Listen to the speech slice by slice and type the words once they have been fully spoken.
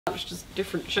It's just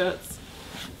different shirts.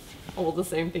 All the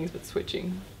same things but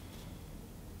switching.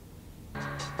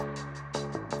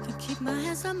 Keep my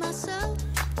hands on myself.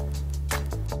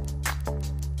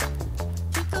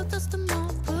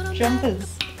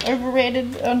 Jumpers.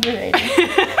 Overrated, underrated.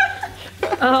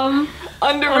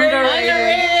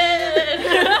 Underrated.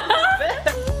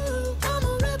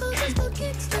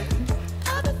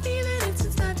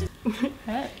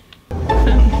 Right. Good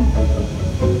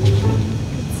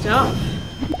stuff.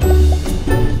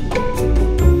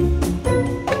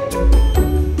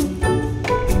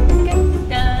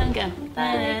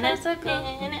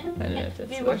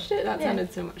 Have you watched it? That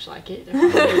sounded so much like it.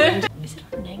 Is it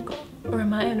on an ankle? Or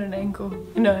am I on an ankle?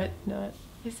 No, no.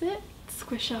 Is it?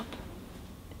 Squish up.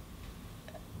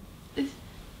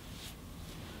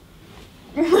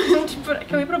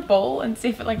 Can we put a ball and see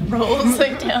if it like rolls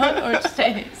like down or it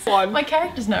stays? One. My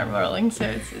character's not rolling, so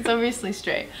it's obviously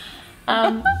straight.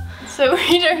 So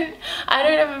I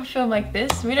don't have a film like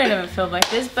this. We don't have a film like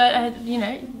this, but you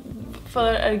know,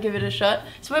 thought I'd give it a shot.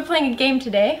 So we're playing a game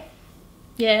today.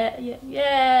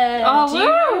 Yeah. Oh, do you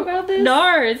know about this?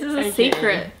 No, this is a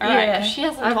secret. Alright, Yeah. she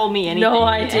hasn't told me anything. no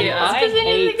idea. I Because then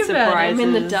you hate think about it. surprises. I'm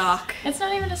in the dark. It's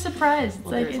not even a surprise. It's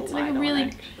Well, like there's it's a like light a on, really.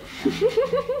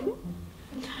 actually.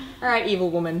 Alright, evil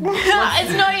woman.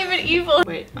 It's not even evil.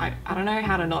 Wait, I don't know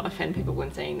how to not offend people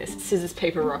when saying this. Scissors,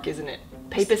 paper, rock, isn't it?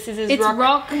 Paper, scissors, It's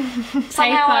rock.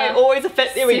 Somehow I paper. always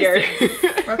offend. There we go.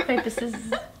 Rock, paper,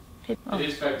 scissors. It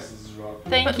is paper, scissors, rock.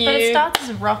 Thank But you. it starts as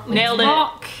a rock. Nailed it.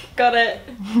 Rock. Got it.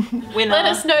 Winner. Let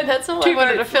us know. That's all I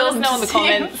wanted to 2 minutes. film. Let us know in the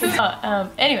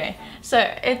comments. Anyway, so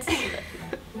it's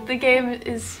the game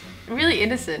is really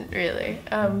innocent, really.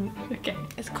 Okay.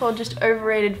 It's called just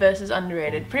overrated versus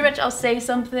underrated. Pretty much, I'll say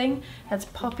something that's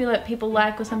popular, people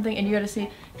like or something, and you gotta see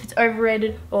if it's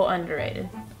overrated or underrated.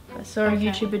 I saw a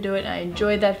YouTuber do it, and I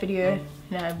enjoyed that video,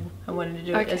 and I wanted to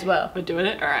do it as well. We're doing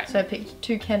it? Alright. So I picked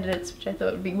 2 candidates, which I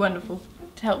thought would be wonderful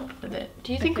to help with it.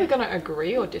 Do you think we're gonna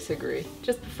agree or disagree?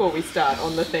 Just before we start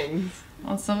on the things.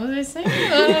 On some of those things?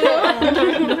 I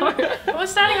don't know. We're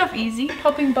starting off easy,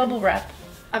 popping bubble wrap.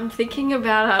 I'm thinking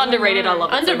about how Underrated, I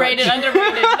love it. Underrated, so much.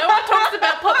 underrated. No one talks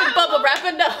about popping bubble wrap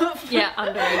enough. Yeah,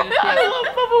 underrated. I Yeah. love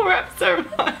bubble wrap so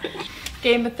much.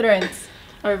 Game of Thrones.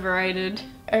 Overrated.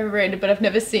 Overrated, but I've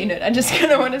never seen it. I just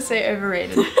kind of want to say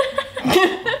overrated.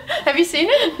 Have you seen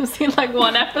it? I've seen like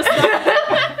 1 episode.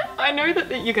 I know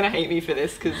that you're gonna hate me for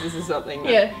this because this is something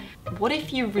that, Yeah. What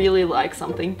if you really like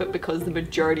something but because the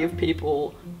majority of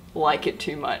people like it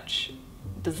too much,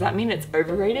 does that mean it's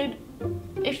overrated?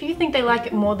 If you think they like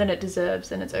it more than it deserves,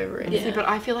 then it's overrated. See, but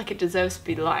I feel like it deserves to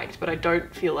be liked, but I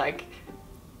don't feel like...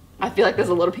 I feel like there's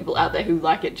a lot of people out there who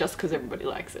like it just because everybody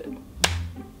likes it.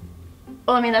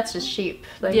 Well, I mean, that's just sheep.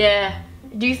 Like, Yeah.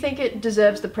 do you think it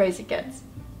deserves the praise it gets?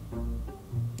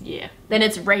 Yeah. Then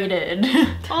it's rated.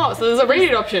 Oh, so there's a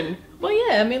rated option. Well,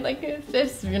 yeah, I mean, like, if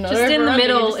it's, you know, Just in the over,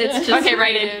 middle, under, it's just Okay,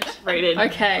 rated. Rated.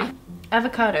 Okay.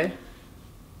 Avocado.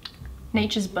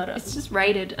 Nature's butter. It's just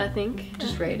rated, I think.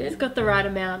 just It's rated. got the right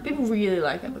amount. People really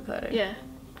like avocado. Yeah.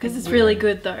 Because it's really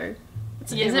good though.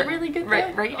 Yeah, Is it really good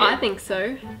though? Rated. I think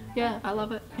so. Yeah, I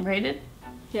love it. Rated?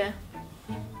 Yeah.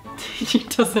 She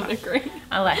doesn't agree.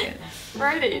 I like it.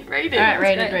 Rated. Rated. Alright, That's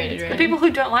rated, great. rated, The rated. people who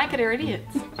don't like it are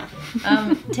idiots.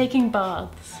 Taking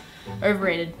baths.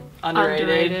 Overrated.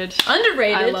 Underrated.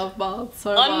 Underrated? I love baths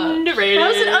so much. Underrated.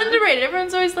 How is it underrated?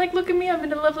 Everyone's always like, look at me, I'm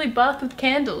in a lovely bath with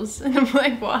candles. And I'm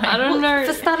like, why? I don't know.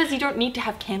 For starters, you don't need to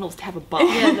have candles to have a bath.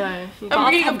 Yeah, no. You I'm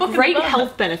reading a have book in great the bath.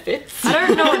 health benefits. I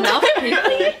don't know enough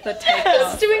people that take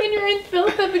baths. Stewing in your own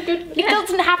filth have a good... It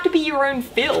doesn't have to be your own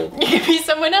fill. You could be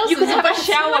someone else's. You could have a bath.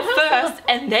 shower first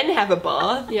and then have a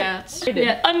bath. Yeah.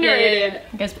 Yeah. Underrated.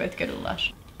 You guys both go to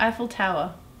Lush. Eiffel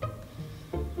Tower.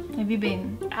 Have you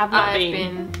been? Have not I've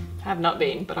been. been. Have not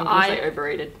been, but I'm gonna say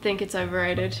overrated. Think it's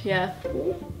overrated. Yeah.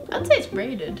 I'd say it's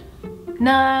rated.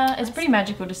 Nah, it's pretty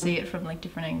magical to see it from like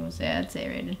different angles. Yeah, I'd say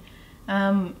rated.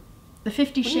 The 50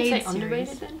 Wouldn't you Shades say series.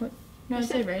 underrated then? What? No, I'd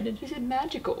say rated. You said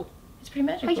magical. It's pretty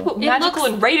magical. How you put It magical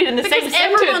looks- and rated in the same Because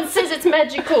everyone sentence? says it's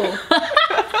magical.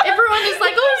 Everyone is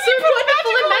like, oh, it's so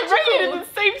wonderful and Rated in magical. the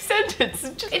same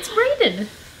sentence. Just It's rated.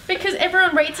 Because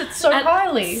everyone rates it so At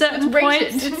highly. So certain it's rated.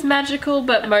 points, it's magical,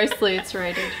 but mostly it's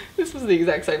rated. This was the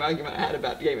exact same argument I had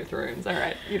about Game of Thrones.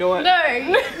 Alright, you know what?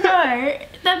 No,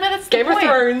 that's Game the of point.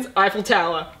 Thrones, Eiffel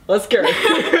Tower. Let's go. No,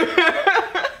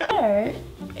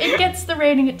 it gets the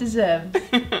rating it deserves.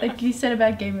 Like you said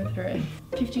about Game of Thrones.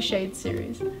 50 Shades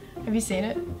series. Have you seen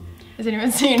it? Has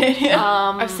anyone seen it here?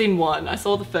 I've seen one. I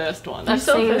saw the first one. I've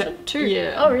saw seen it? 2.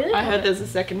 Yeah. Oh, really? I heard there's a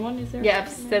second one, is there? Yeah,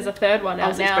 there's a third one I out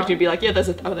was now. expecting to be like, yeah, there's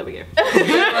a... Oh, there we go.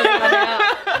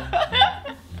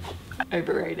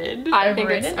 Overrated. I think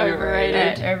it's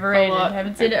overrated. Right, overrated. A lot.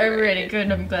 Haven't said overrated. Good,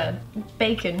 I'm glad.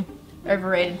 Bacon.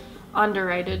 Overrated.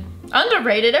 Underrated.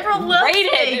 Underrated. Everyone loves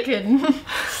Rated. bacon.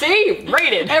 See?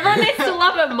 Rated. Everyone needs to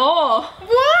love it more.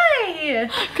 Why?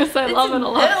 Because I love it a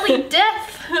lot. Early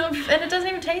death, and it doesn't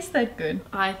even taste that good.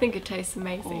 I think it tastes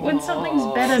amazing. When something's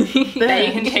better Bacon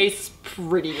burned. tastes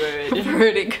pretty good.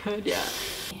 Pretty good, yeah.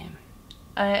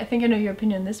 I think I know your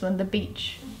opinion on this one. The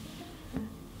beach.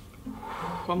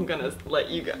 I'm gonna let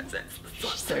you guys answer.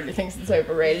 Soda thinks it's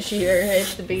overrated. She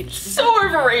hates the beach. So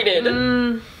overrated.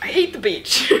 I hate the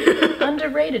beach.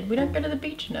 Underrated. We don't go to the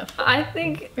beach enough. I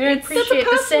think We don't it's appreciate the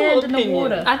personal sand and the opinion.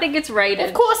 water. I think it's rated.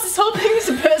 Of course, this whole thing is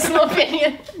a personal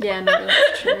opinion. Yeah, no,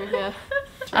 that's true, yeah.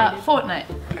 Fortnite.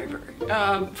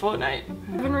 Fortnite.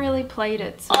 I haven't really played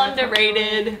it. So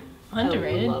Underrated.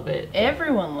 Underrated. I love it.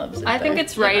 Everyone loves it. I think though.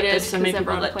 it's rated There's so many because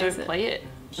people everyone that plays don't it. play it.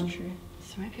 It's true.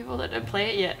 So many people that don't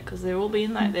play it yet because they're all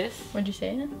being like this. What'd you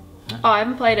say? Then? Oh, I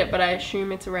haven't played it, but I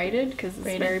assume it's rated because it's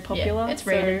Rated. very popular. Yeah, it's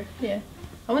so- rated. Yeah.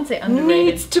 I wouldn't say underrated.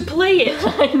 Needs to play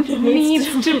it.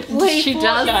 Needs to play She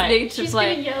does Fortnite. need to She's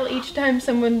play. gonna yell each time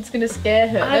someone's gonna scare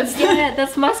her. That's Yeah,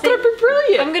 that's my That's thing. gonna be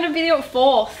brilliant. I'm gonna be your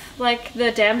fourth, like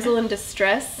the damsel in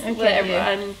distress. Okay, Where yeah.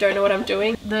 I don't know what I'm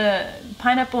doing. the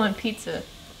pineapple and pizza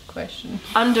question.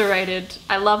 Underrated.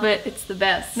 I love it. It's the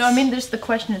best. No, I mean just the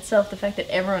question itself. The fact that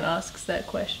everyone asks that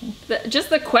question. Just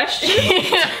the question.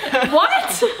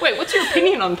 What? Wait, what's your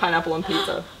opinion on pineapple on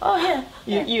pizza? Oh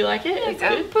yeah. You like it? It's Go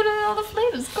good. put in all the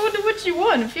flavors. Go do what you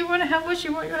want. If you want to have what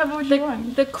you want, you have what you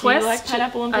want. The Do question. you like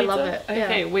pineapple on I pizza? love it. yeah.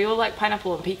 Okay, we all like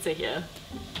pineapple on pizza here.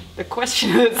 The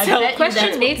question bet itself. you The that's question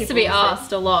what needs to people be will say.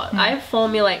 asked a lot. I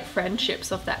formulate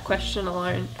friendships off that question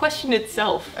alone. Question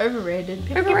itself. Overrated.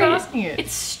 People Overrated. keep asking it.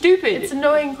 It's stupid. It's an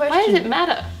annoying question. Why does it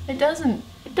matter? It doesn't.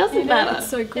 It doesn't You know, matter. It's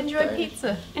so good. Enjoy though.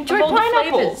 pizza. Enjoy of all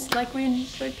pineapple. the flavors, like we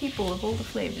enjoy people of all the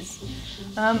flavors.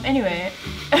 Anyway,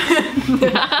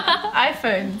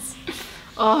 iPhones.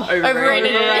 Oh,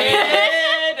 Overrated.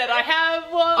 And I have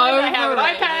one. I have an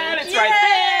Overrated. iPad. It's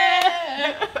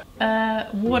right there.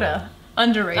 Water.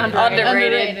 Underrated.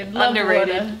 Underrated. Love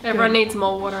Underrated. water. Everyone needs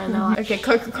more water in their life. Okay,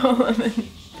 Coca-Cola.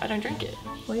 I don't drink it.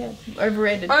 Well, yeah,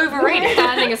 overrated. Overrated.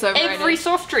 I think it's overrated. Every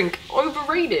soft drink,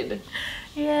 overrated.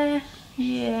 Yeah,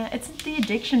 it's the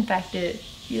addiction factor.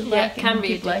 You Yeah, like it it, can you be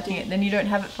keep liking it, then you don't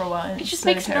have it for a while. And It it's just so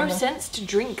makes no terrible. sense to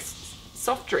drink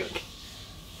soft drink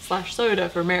 / soda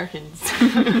for Americans.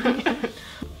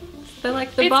 They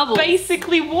like the It's bubbles.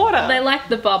 basically water. They like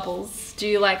the bubbles. Do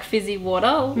you like fizzy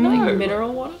water? No. Like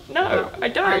mineral water? No, I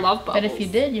don't. I love bubbles. But if you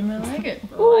did, you might like it.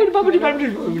 Oh, the bubble, my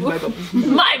bubble.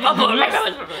 My bubble, my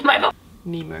bubble, my bubble.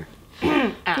 Nemo.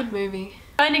 Good movie.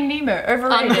 Finding Nemo,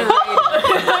 overrated.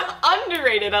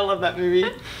 Underrated. I love that movie.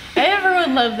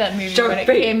 Everyone loved that movie when it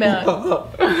came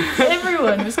out.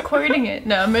 Everyone was quoting it.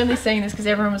 No, I'm only saying this because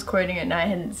everyone was quoting it and I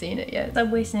hadn't seen it yet.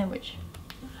 Subway sandwich.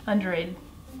 Underrated.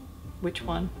 Which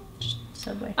one?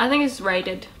 Subway. I think it's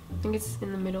rated. I think it's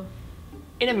in the middle.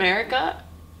 In America,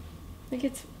 I think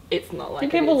it's. it's not like I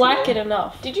think it people is like here. it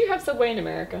enough. Did you have Subway in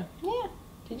America? Yeah.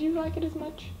 Did you like it as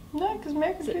much? No, because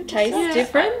American food tastes sucks.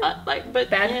 different? But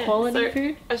Bad yeah, quality so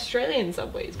food? Australian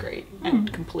Subway is great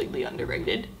and completely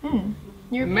underrated.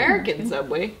 European American food.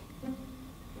 Subway.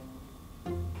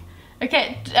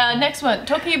 Okay, next one.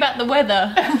 Talking about the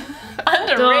weather.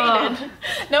 Underrated.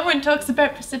 No one talks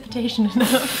about precipitation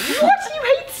enough. What? You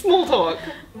hate small talk.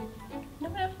 No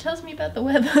one ever tells me about the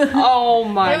weather. Oh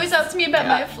my. They always ask me about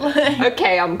my flight.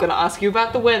 Okay, I'm gonna ask you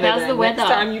about the weather. How's then. the weather? Next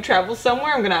time you travel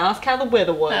somewhere, I'm gonna ask how the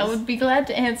weather was. I would be glad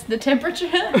to answer the temperature,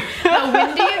 how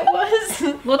windy it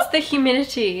was. What's the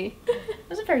humidity? It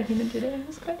wasn't very humid today. It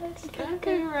was quite nice.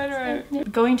 Okay, right. Yeah.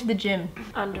 Going to the gym.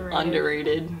 Underrated.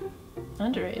 Underrated.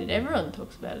 Underrated. Everyone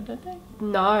talks about it, don't they? No,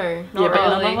 not Yeah, but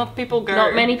not really. a lot of people go.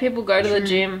 Not many people go to the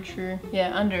gym. True.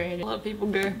 Yeah, underrated. A lot of people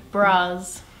go.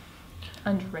 Bras.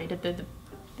 Underrated.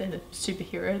 They're the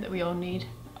superhero that we all need.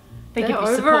 They They're give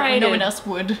you support when no overrated. one else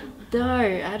would. No,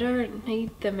 I don't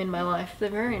need them in my life. They're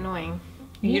very annoying.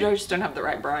 You just don't have the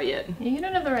right bra yet. Yeah, you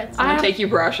don't have the right I'm size. gonna take you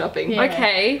bra shopping. Yeah.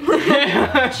 Okay,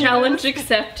 challenge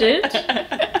accepted.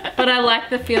 But I like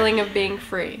the feeling of being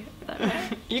free.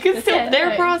 You can still. Okay, There are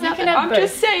right. bras You out can there. have I'm both.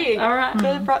 just saying. All right.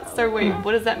 There are bras. So wait,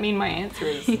 what does that mean? My answer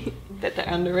is that they're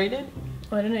underrated.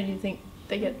 Well, I don't know. Do you think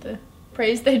they get the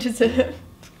praise they deserve?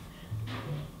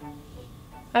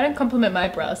 I don't compliment my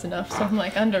bras enough, so I'm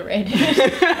like underrated.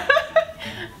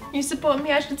 You support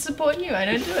me, I should support you. I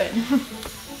don't do it.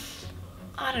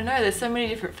 I don't know. There's so many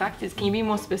different factors. Can you be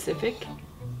more specific?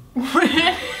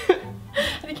 I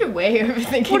think you're way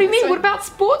overthinking. What do you this mean? What one. about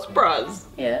sports bras?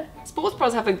 Yeah. Sports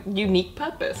bras have a unique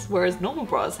purpose, whereas normal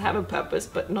bras have a purpose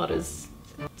but not as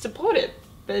supported.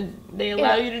 but they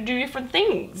allow you to do different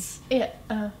things. Yeah.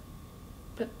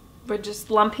 We're just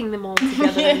lumping them all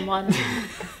together in one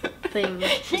thing.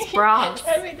 It's bras.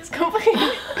 Try to make this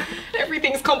complicated.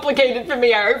 Everything's complicated for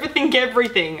me. I overthink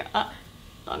everything.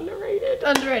 Underrated.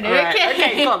 Underrated. Alright, Okay.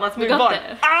 okay, come on, let's move got on.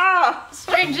 there. Ah!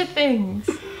 Stranger Things.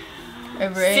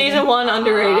 Overrated. Season 1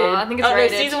 underrated. I think it's no,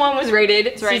 rated. season 1 was rated.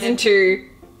 It's rated. Season 2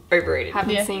 overrated.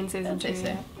 Haven't seen season I'd say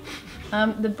 2.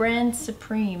 so. The brand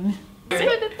Supreme.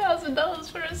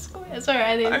 $7,000 for a square. Sorry,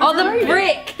 I didn't. Oh, the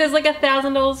brick! There's like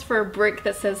 $1,000 for a brick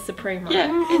that says Supreme on it.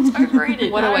 Yeah, it's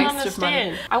overrated. What a I don't waste of money.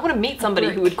 understand. I want to meet somebody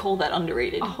who would call that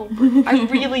underrated. A whole brick. I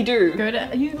really do. Go to.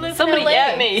 You live Somebody in LA.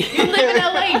 at me. You live in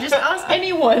LA. Just ask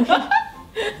anyone.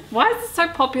 Why is it so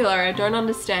popular? I don't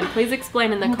understand. Please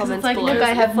explain in the comments it's like, below. look,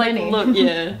 I have It's like, money. look,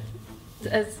 yeah.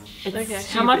 It's okay. stupid.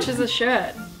 How much is a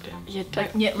shirt? Yeah,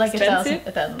 Yeah, like Expensive?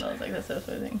 $1,000, like that sort of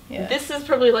thing. Yeah. This is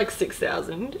probably like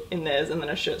 6,000 in theirs, and then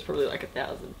a shirt's probably like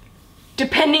 1,000.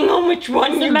 Depending on which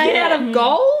one you Made get. out of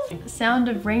gold? Sound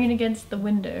of rain against the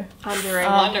window.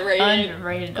 Underrated. Underrated.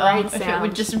 Underrated. Great If it sound.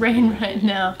 would just rain right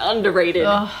now. Underrated.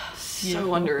 Oh,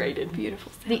 So underrated.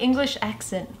 Beautiful sound. the English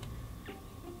accent.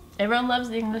 Everyone loves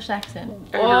the English accent.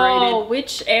 Oh, Overrated.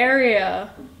 which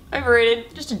area?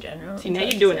 Overrated. Just in general. See, now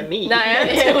you're doing it to me. No, I'm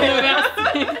doing it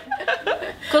about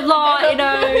Good Lord, you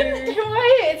know.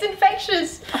 It's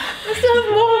infectious. We still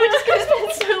have more. We're just going to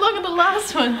spend so long on the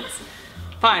last ones.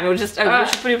 Fine, we'll just we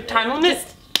should put a time limit.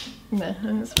 No,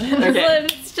 that's fine. Okay.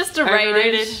 It's just a rated.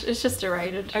 Overrated. It's just a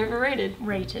rated. Overrated.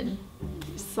 Rated.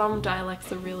 Some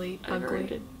dialects are really ugly.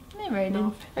 Overrated. They're rated.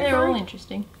 No. They're all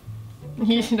interesting.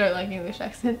 You don't like English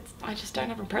accents. I just don't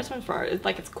have a preference for it. It's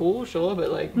like it's cool, sure, but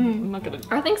like I'm not gonna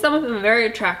I think some of them are very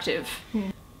attractive.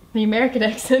 The American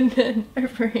accent, then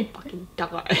overrated. fucking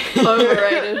die.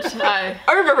 Overrated.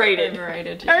 Overrated.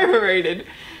 Overrated. Overrated.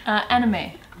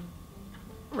 Anime.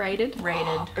 Rated.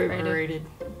 Rated. Overrated.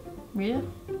 Really?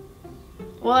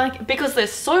 Well, like, Because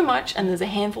there's so much, and there's a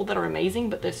handful that are amazing,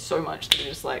 but there's so much that are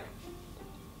just like.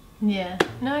 yeah.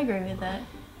 No, I agree with that.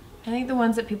 I think the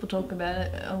ones that people talk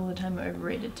about all the time are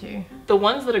overrated too. The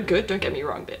ones that are good, don't get me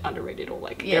wrong, they're underrated or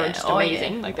like Yeah, they're just oh,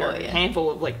 amazing. yeah. Like there Oh, are a yeah.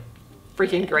 handful of like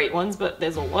freaking great ones, but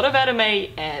there's a lot of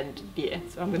anime and yeah,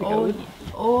 so I'm gonna go with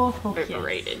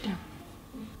overrated.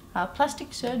 Yes.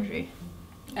 Plastic surgery.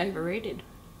 Overrated.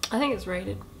 I think it's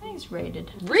rated. I think it's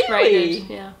rated. Really? Rated.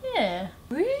 Yeah. Yeah.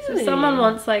 Really? So if someone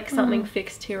wants like something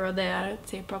fixed here or there, I don't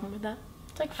see a problem with that.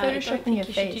 It's like I don't photoshopping think your you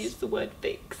should face. use the word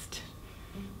fixed.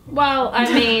 Well, I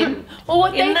mean, Well,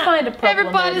 what in they that- find a problem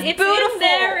everybody's with. it's in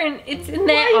there and it's in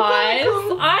their eyes.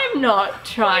 I'm not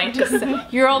trying to say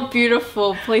you're all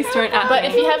beautiful. Please don't at But me.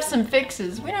 if you have some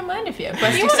fixes, we don't mind if you have If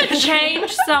plastic you want to surgery.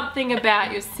 change something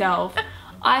about yourself,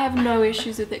 I have no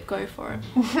issues with it. Go for it.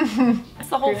 It's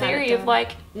the whole Who had it theory of done?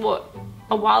 like what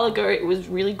a while ago it was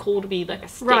really cool to be like a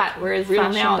stick, Right. whereas real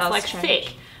Fashion now it's does like change.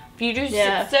 thick. If you do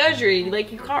Yeah. surgery,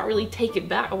 like you can't really take it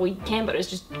back, or you can, but it's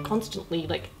just constantly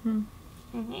like.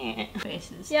 Yeah.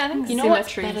 Faces. Yeah, I think You know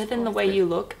what's symmetry better is than the always way good. you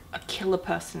look? A killer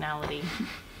personality.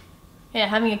 Yeah,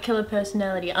 having a killer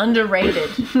personality. Underrated.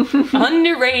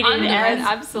 Underrated Underrated, as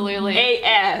absolutely.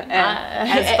 AF,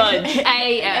 as fudge,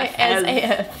 AF. As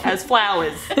AF. as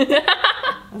flowers.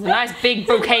 There's a nice big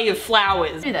bouquet of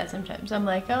flowers. I do that sometimes. I'm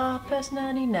like, oh,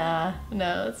 personality? Nah.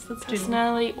 No, let's do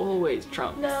Personality always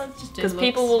trumps. No, let's just do Because looks.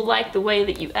 people will like the way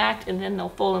that you act, and then they'll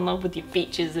fall in love with your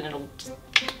features, and it'll just.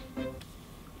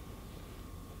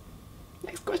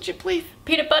 Next question, please.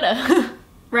 Peanut butter.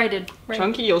 Rated.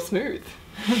 Chunky or smooth?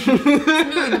 Smooth,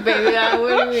 baby.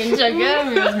 What do you mean,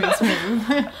 chunky?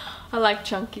 Smooth. I like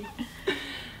chunky.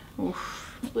 A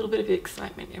little bit of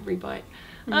excitement every bite.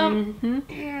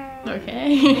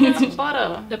 Okay. It's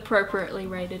butter. Appropriately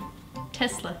rated.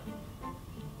 Tesla.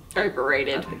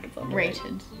 Overrated.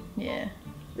 Rated. Yeah.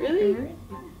 Really?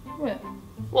 What?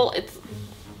 Well, it's.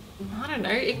 I don't know.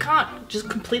 It can't just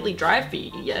completely drive for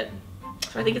you yet.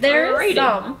 So I think it's There is overrated.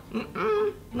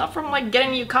 some. Not from like get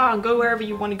in your car and go wherever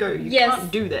you want to go. You Yes.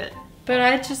 can't do that. But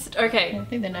I just I okay. don't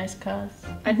think they're nice cars.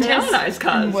 I They are test. nice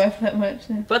cars. Worth that much.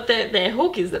 But their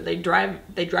hook is that they drive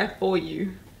for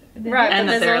you, Right, and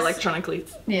but that they're there's also- electronically.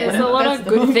 Yeah, There's a lot that's of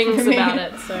the good one things for me. about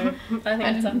it, so I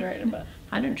think it's underrated. But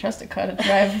I don't trust a car to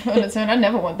drive on its own. I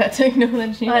never want that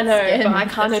technology. I know, That's scary. but I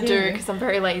kind of That's do scary. because I'm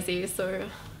very lazy. So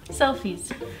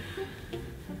Selfies.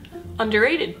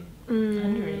 Underrated.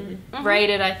 Underrated.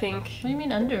 rated, I think. What do you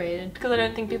mean underrated? Because I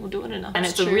don't think people do it enough. And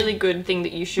That's it's true. a really good thing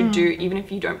that you should do, even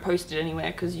if you don't post it anywhere,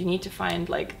 because you need to find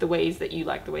like the ways that you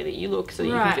like the way that you look, so that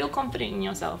you Right. can feel confident in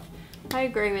yourself. I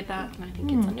agree with that. And I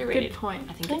think it's underrated. Good point.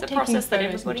 I think I it's a think process that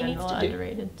taking photos in everybody needs general to are do.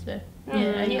 underrated. So yeah, I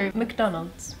agree. Yeah.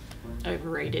 McDonald's.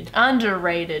 Overrated.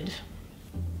 Underrated.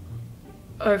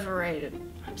 Overrated.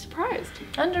 I'm surprised.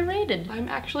 Underrated. I'm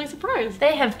actually surprised.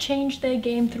 They have changed their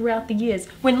game throughout the years.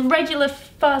 When regular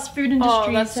fast food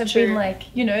industries that's have true. been like,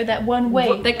 you know, that one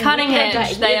way. They're cutting We had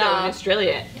edge. that They here, though, in are.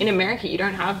 Australia. In America, you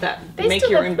don't have that They make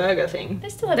still your have- own burger thing. They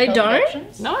still have They health don't?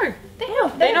 options. No, They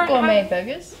have don't gourmet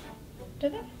burgers. Do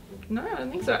they? no, I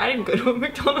don't think so. I didn't go to a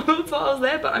McDonald's while I was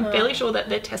there, but I'm fairly sure that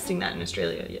they're testing that in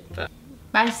Australia yet. But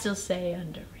I still say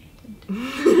underrated.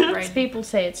 Right. People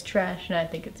say it's trash and I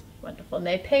think it's wonderful. And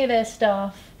they pay their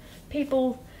staff.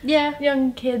 People, Yeah.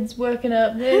 young kids working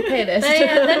up, they pay their They,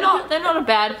 staff. they're not a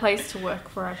bad place to work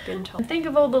for, I've been told. Think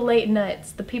of all the late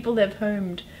nights, the people they've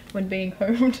homed when being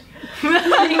homed.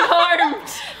 Being homed.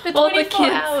 For All 24 the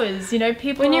kids. hours, you know,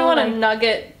 people When you are want a like,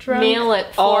 nugget drunk. meal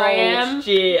at 4 a.m. Oh,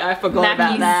 gee, I forgot about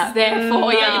Mackey's that. there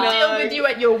for you. I deal with you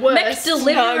at your worst. Next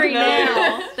delivery No.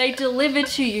 now. They deliver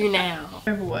to you now.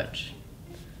 Overwatch.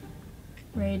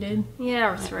 Rated.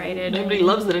 Yeah, it's rated. Nobody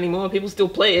loves it anymore. People still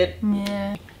play it.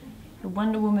 Yeah. The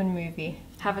Wonder Woman movie.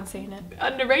 Haven't seen it.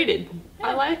 Underrated.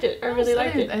 I liked it. I really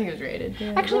liked I it. think it was rated.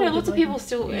 Yeah, Actually, no, lots of people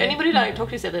still. Yeah. Anybody that I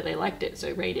talked to said that they liked it,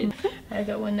 so rated. I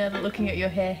got one now that looking at your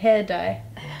hair dye.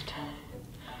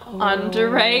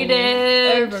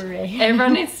 Underrated. Overrated.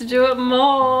 Everyone needs to do it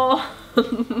more. I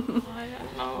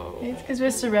don't know. It's because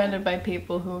we're surrounded by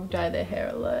people who dye their hair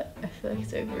a lot. I feel like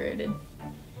it's overrated.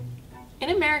 In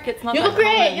America, it's not You that look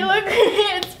great. common. You look great.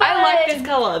 It's fine. I like this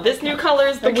color. This new color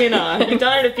is the winner. You've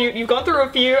done it a few. You've gone through a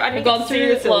few. I didn't gone get to through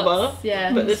see the silver, lots,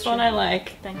 yeah. but this one I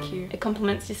like. Thank you. It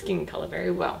complements your skin color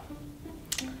very well.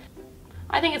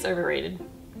 I think it's overrated.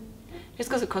 Just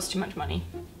because it costs too much money.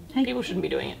 Hey. People shouldn't be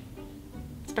doing it.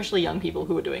 Especially young people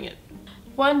who are doing it.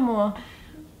 One more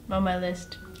on my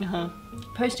list. Uh-huh.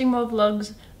 Posting more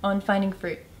vlogs on finding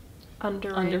fruit.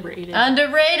 Underrated. Underrated.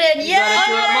 Underrated. You Yeah.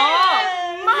 gotta do it more.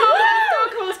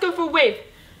 Come on, let's go for a wave.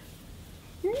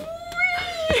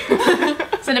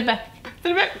 Send it back.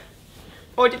 Send it back.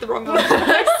 Oh, I did the wrong one.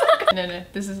 No,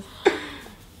 this is.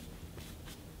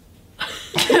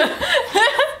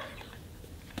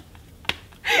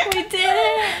 We did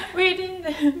it. We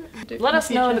did. Let us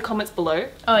know in the comments below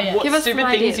Oh yeah. what Give us stupid some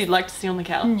things ideas. you'd like to see on the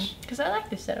couch. Because I like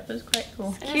this setup. It's quite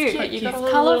cool. It's Cute. You got It's a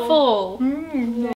little- colourful. Mm.